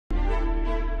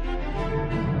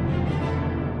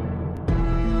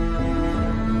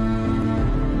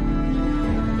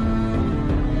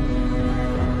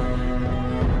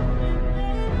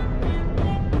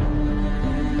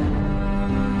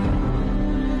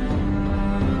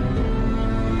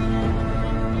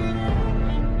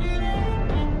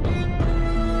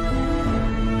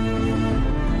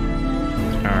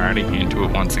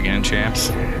once again, champs.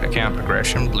 Account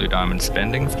progression, blue diamond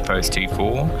spending for Post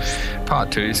T4.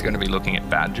 Part 2 is going to be looking at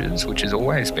badges, which has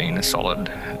always been a solid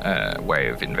way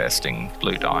of investing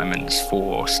blue diamonds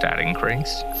for stat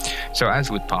increase. So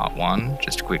as with Part 1,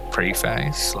 just a quick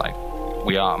preface,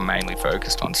 we are mainly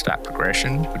focused on stat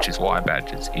progression, which is why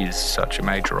badges is such a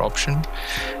major option.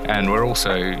 And we're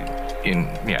also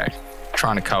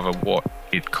trying to cover what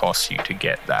it costs you to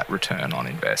get that return on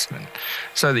investment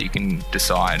so that you can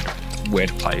decide where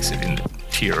to place it in the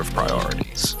tier of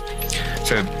priorities.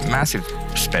 So massive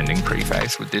spending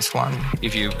preface with this one.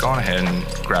 If you've gone ahead and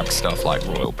grabbed stuff like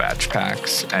royal badge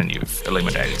packs and you've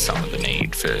eliminated some of the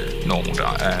need for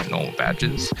normal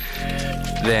badges,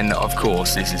 then of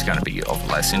course this is going to be of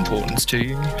less importance to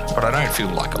you. But I don't feel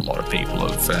like a lot of people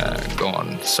have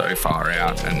gone so far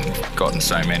out and gotten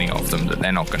so many of them that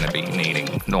they're not going to be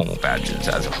needing normal badges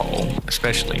as a whole,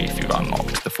 especially if you've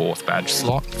unlocked the 4th badge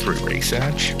slot through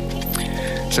research.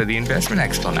 So the investment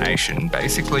explanation,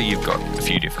 basically you've got a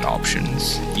few different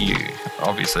options. You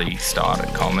obviously start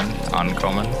at common,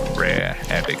 uncommon, rare,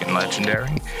 epic and legendary.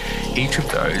 Each of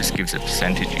those gives a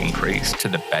percentage increase to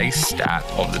the base stat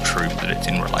of the troop that it's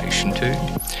in relation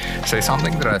to. So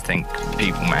something that I think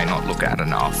people may not look at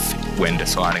enough when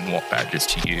deciding what badges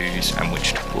to use and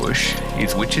which to push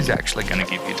is which is actually going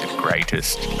to give you the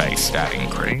greatest base stat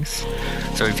increase.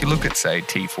 So if you look at, say,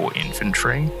 T4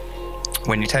 infantry,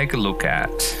 when you take a look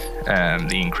at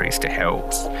the increase to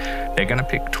health, they're going to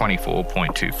pick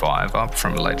 24.25 up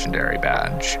from a legendary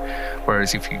badge.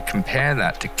 Whereas if you compare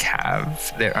that to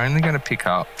Cav, they're only going to pick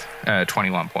up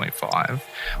 21.5,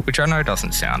 which I know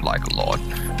doesn't sound like a lot,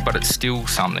 but it's still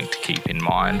something to keep in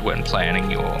mind when planning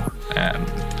your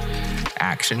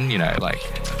action,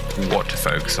 what to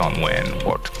focus on when,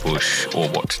 what to push, or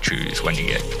what to choose when you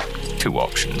get 2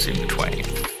 options in between.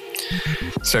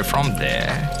 So from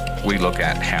there, we look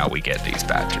at how we get these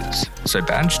badges. So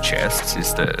badge chests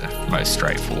is the most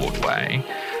straightforward way.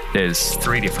 There's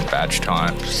 3 different badge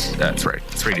types,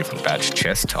 3 different badge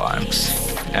chest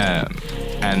types.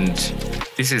 And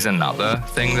this is another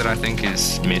thing that I think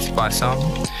is missed by some.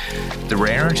 The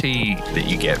rarity that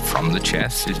you get from the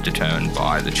chest is determined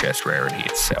by the chest rarity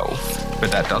itself,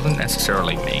 but that doesn't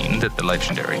necessarily mean that the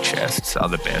legendary chests are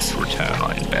the best return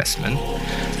on investment.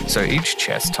 So each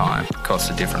chest type costs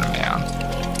a different amount.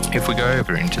 If we go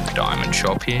over into the diamond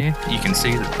shop here, you can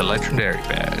see that the legendary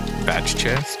badge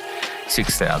chest,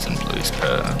 6,000 blues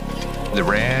per. The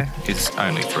rare is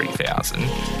only 3,000,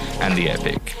 and the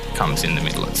epic comes in the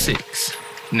middle at 6.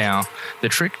 Now, the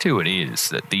trick to it is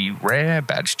that the rare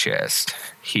badge chest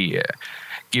here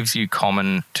gives you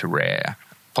common to rare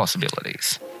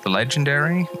possibilities. The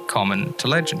legendary, common to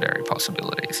legendary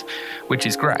possibilities, which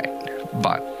is great.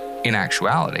 But in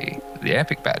actuality, the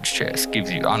epic badge chest gives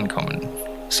you uncommon.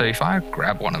 So if I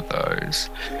grab one of those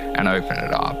and open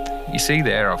it up, you see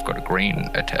there I've got a green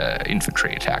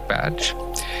infantry attack badge.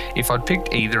 If I'd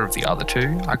picked either of the other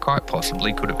 2, I quite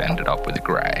possibly could have ended up with a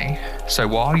grey. So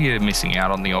while you're missing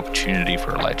out on the opportunity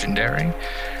for a legendary,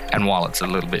 and while it's a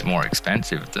little bit more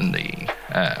expensive than the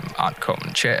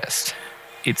uncommon chest,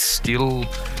 it's still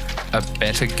a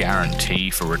better guarantee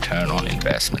for return on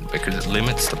investment because it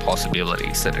limits the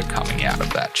possibilities that are coming out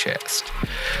of that chest.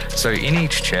 So in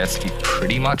each chest, you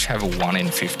pretty much have a 1 in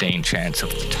 15 chance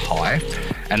of the type,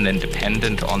 and then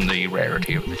dependent on the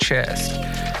rarity of the chest,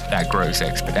 that grows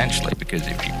exponentially because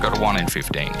if you've got a 1 in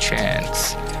 15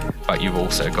 chance, but you've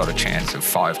also got a chance of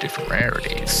 5 different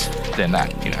rarities, then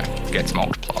that, gets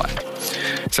multiplied.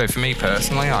 So for me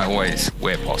personally, I always,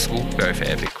 where possible, go for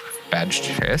epic badge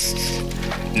chests.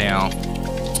 Now,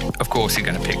 of course, you're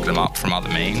going to pick them up from other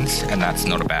means, and that's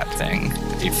not a bad thing.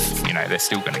 If, they're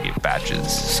still going to give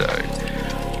badges, so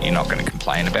you're not going to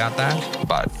complain about that.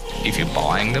 But if you're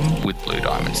buying them with blue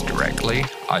diamonds directly,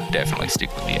 I'd definitely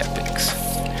stick with the epics.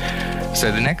 So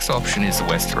the next option is the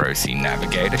Westerosi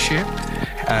Navigator ship.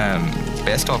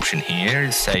 Best option here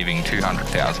is saving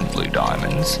 200,000 blue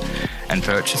diamonds and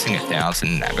purchasing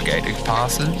 1,000 navigator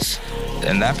passes.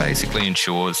 And that basically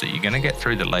ensures that you're going to get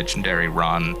through the legendary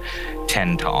run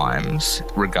 10 times,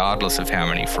 regardless of how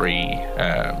many free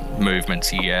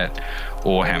movements you get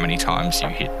or how many times you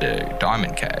hit the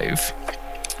diamond cave.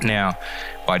 Now,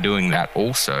 by doing that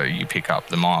also, you pick up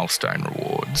the milestone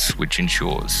rewards, which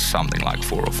ensures something like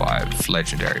 4 or 5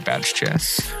 legendary badge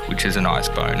chests, which is a nice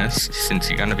bonus. Since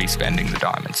you're going to be spending the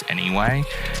diamonds anyway,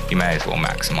 you may as well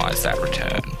maximize that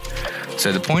return.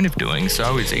 So the point of doing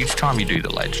so is each time you do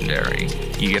the legendary,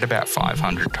 you get about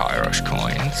 500 Tyrosh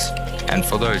coins, and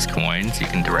for those coins you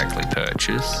can directly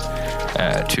purchase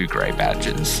 2 grey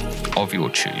badges of your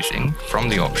choosing from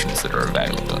the options that are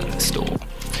available in the store.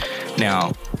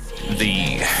 Now,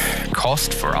 the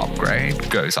cost for upgrade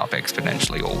goes up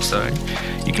exponentially also.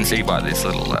 You can see by this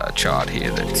little chart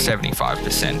here that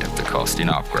 75% of the cost in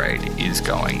upgrade is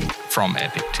going from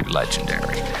epic to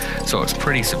legendary. So it's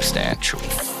pretty substantial.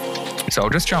 So I'll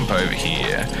just jump over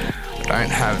here. I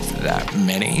don't have that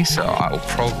many, so I'll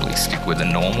probably stick with a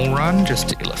normal run just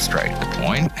to illustrate the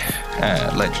point.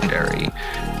 Legendary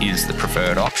is the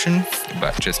preferred option,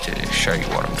 but just to show you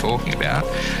what I'm talking about.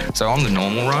 So on the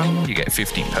normal run, you get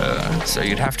 50 per, so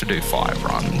you'd have to do 5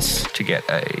 runs to get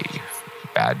a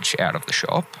badge out of the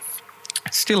shop.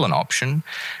 Still an option,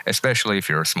 especially if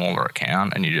you're a smaller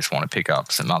account and you just want to pick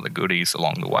up some other goodies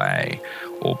along the way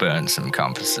or burn some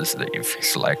compasses that you've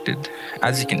selected.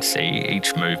 As you can see,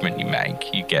 each movement you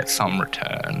make, you get some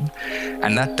return,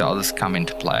 and that does come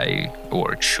into play,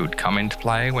 or it should come into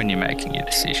play when you're making your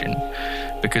decision,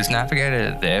 because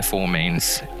Navigator therefore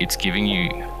means it's giving you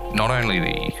not only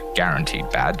the guaranteed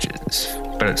badges,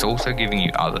 but it's also giving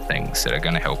you other things that are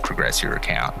going to help progress your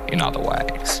account in other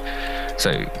ways.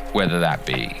 So whether that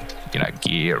be,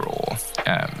 gear or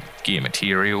gear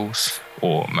materials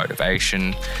or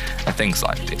motivation and things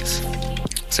like this.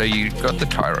 So you've got the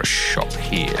Tyros shop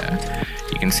here.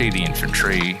 You can see the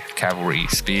infantry, cavalry,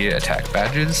 spear, attack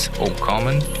badges, all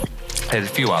common. There's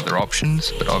a few other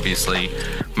options, but obviously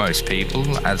most people,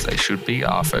 as they should be,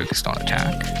 are focused on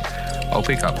attack. I'll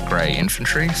pick up grey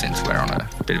infantry since we're on a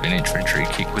bit of an infantry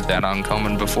kick with that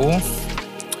uncommon before.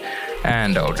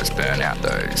 And I'll just burn out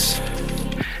those.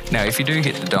 Now, if you do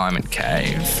hit the Diamond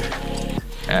Cave,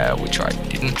 which I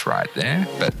didn't right there,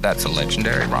 but that's a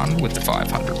legendary run with the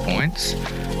 500 points.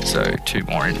 So 2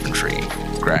 more infantry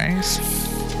greys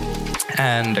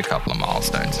and a couple of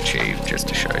milestones achieved, just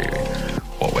to show you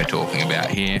what we're talking about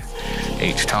here.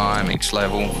 Each time, each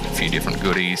level, a few different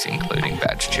goodies, including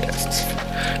badge chests.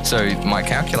 So my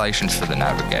calculations for the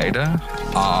Navigator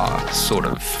are sort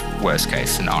of worst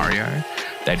case scenario.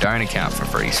 They don't account for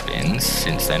free spins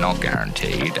since they're not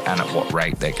guaranteed, and at what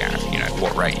rate they're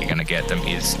what rate you're going to get them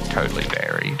is totally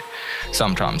varied.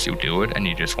 Sometimes you'll do it and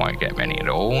you just won't get many at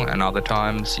all, and other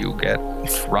times you'll get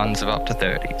runs of up to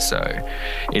 30. So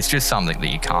it's just something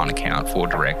that you can't account for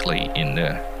directly in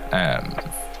the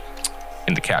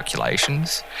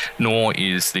calculations, nor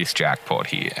is this jackpot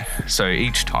here. So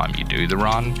each time you do the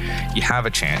run, you have a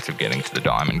chance of getting to the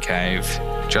Diamond Cave.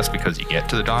 Just because you get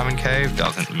to the Diamond Cave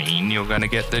doesn't mean you're going to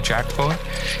get the jackpot.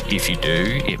 If you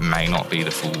do, it may not be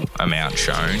the full amount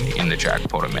shown in the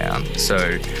jackpot amount.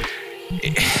 So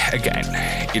again,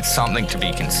 it's something to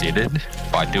be considered.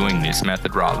 By doing this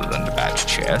method rather than the badge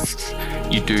chests,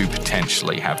 you do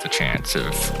potentially have the chance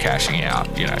of cashing out,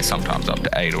 sometimes up to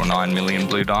 8 or 9 million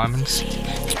blue diamonds,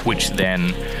 which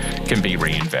then can be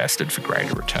reinvested for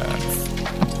greater return.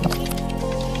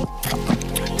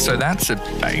 So that's a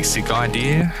basic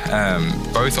idea.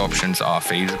 Both options are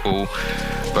feasible.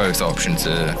 Both options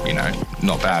are,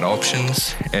 not bad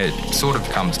options. It sort of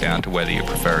comes down to whether you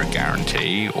prefer a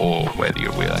guarantee or whether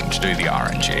you're willing to do the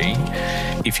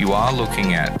RNG. If you are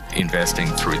looking at investing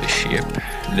through the ship,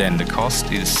 then the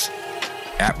cost is,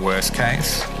 at worst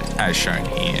case, as shown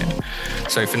here.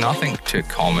 So for nothing to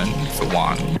common, for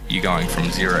 1, you're going from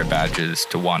 0 badges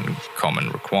to 1 common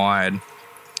required.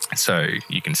 So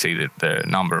you can see that the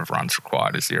number of runs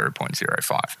required is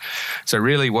 0.05. So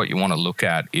really what you want to look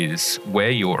at is where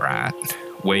you're at,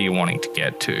 where you're wanting to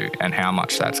get to, and how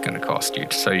much that's going to cost you,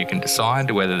 so you can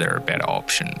decide whether there are better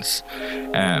options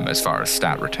as far as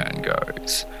stat return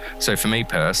goes. So for me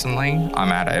personally,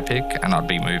 I'm at Epic and I'd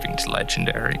be moving to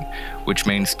Legendary, which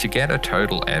means to get a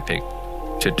total Epic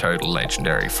to total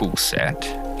Legendary full set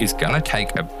is going to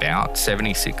take about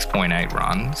 76.8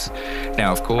 runs.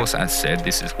 Now, of course, as said,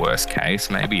 this is worst case.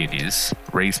 Maybe it is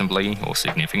reasonably or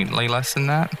significantly less than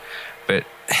that, but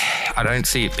I don't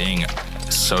see it being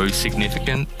so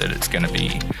significant that it's going to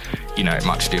be,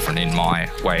 much different in my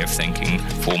way of thinking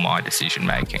for my decision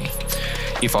making.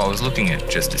 If I was looking at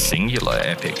just a singular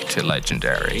Epic to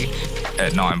Legendary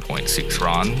at 9.6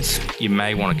 runs, you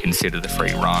may want to consider the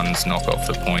free runs, knock off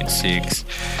the 0.6.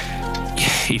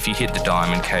 If you hit the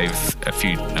Diamond Cave a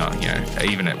few,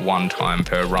 even at 1 time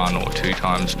per run or 2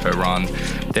 times per run,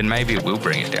 then maybe it will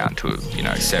bring it down to,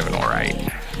 7 or 8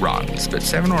 runs. But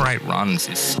 7 or 8 runs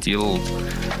is still,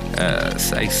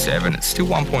 say 7, it's still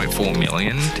 1.4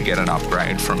 million to get an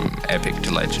upgrade from Epic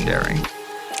to Legendary.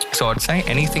 So I'd say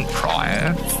anything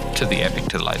prior to the Epic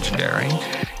to Legendary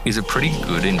is a pretty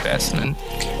good investment.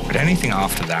 But anything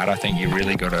after that, I think you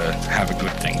really got to have a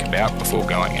good think about before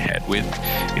going ahead with.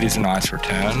 It is a nice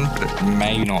return, but it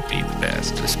may not be the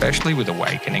best, especially with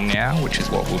Awakening now, which is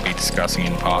what we'll be discussing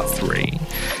in part 3.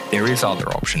 There is other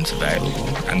options available,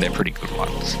 and they're pretty good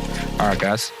ones. All right,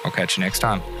 guys, I'll catch you next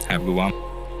time. Have a good one.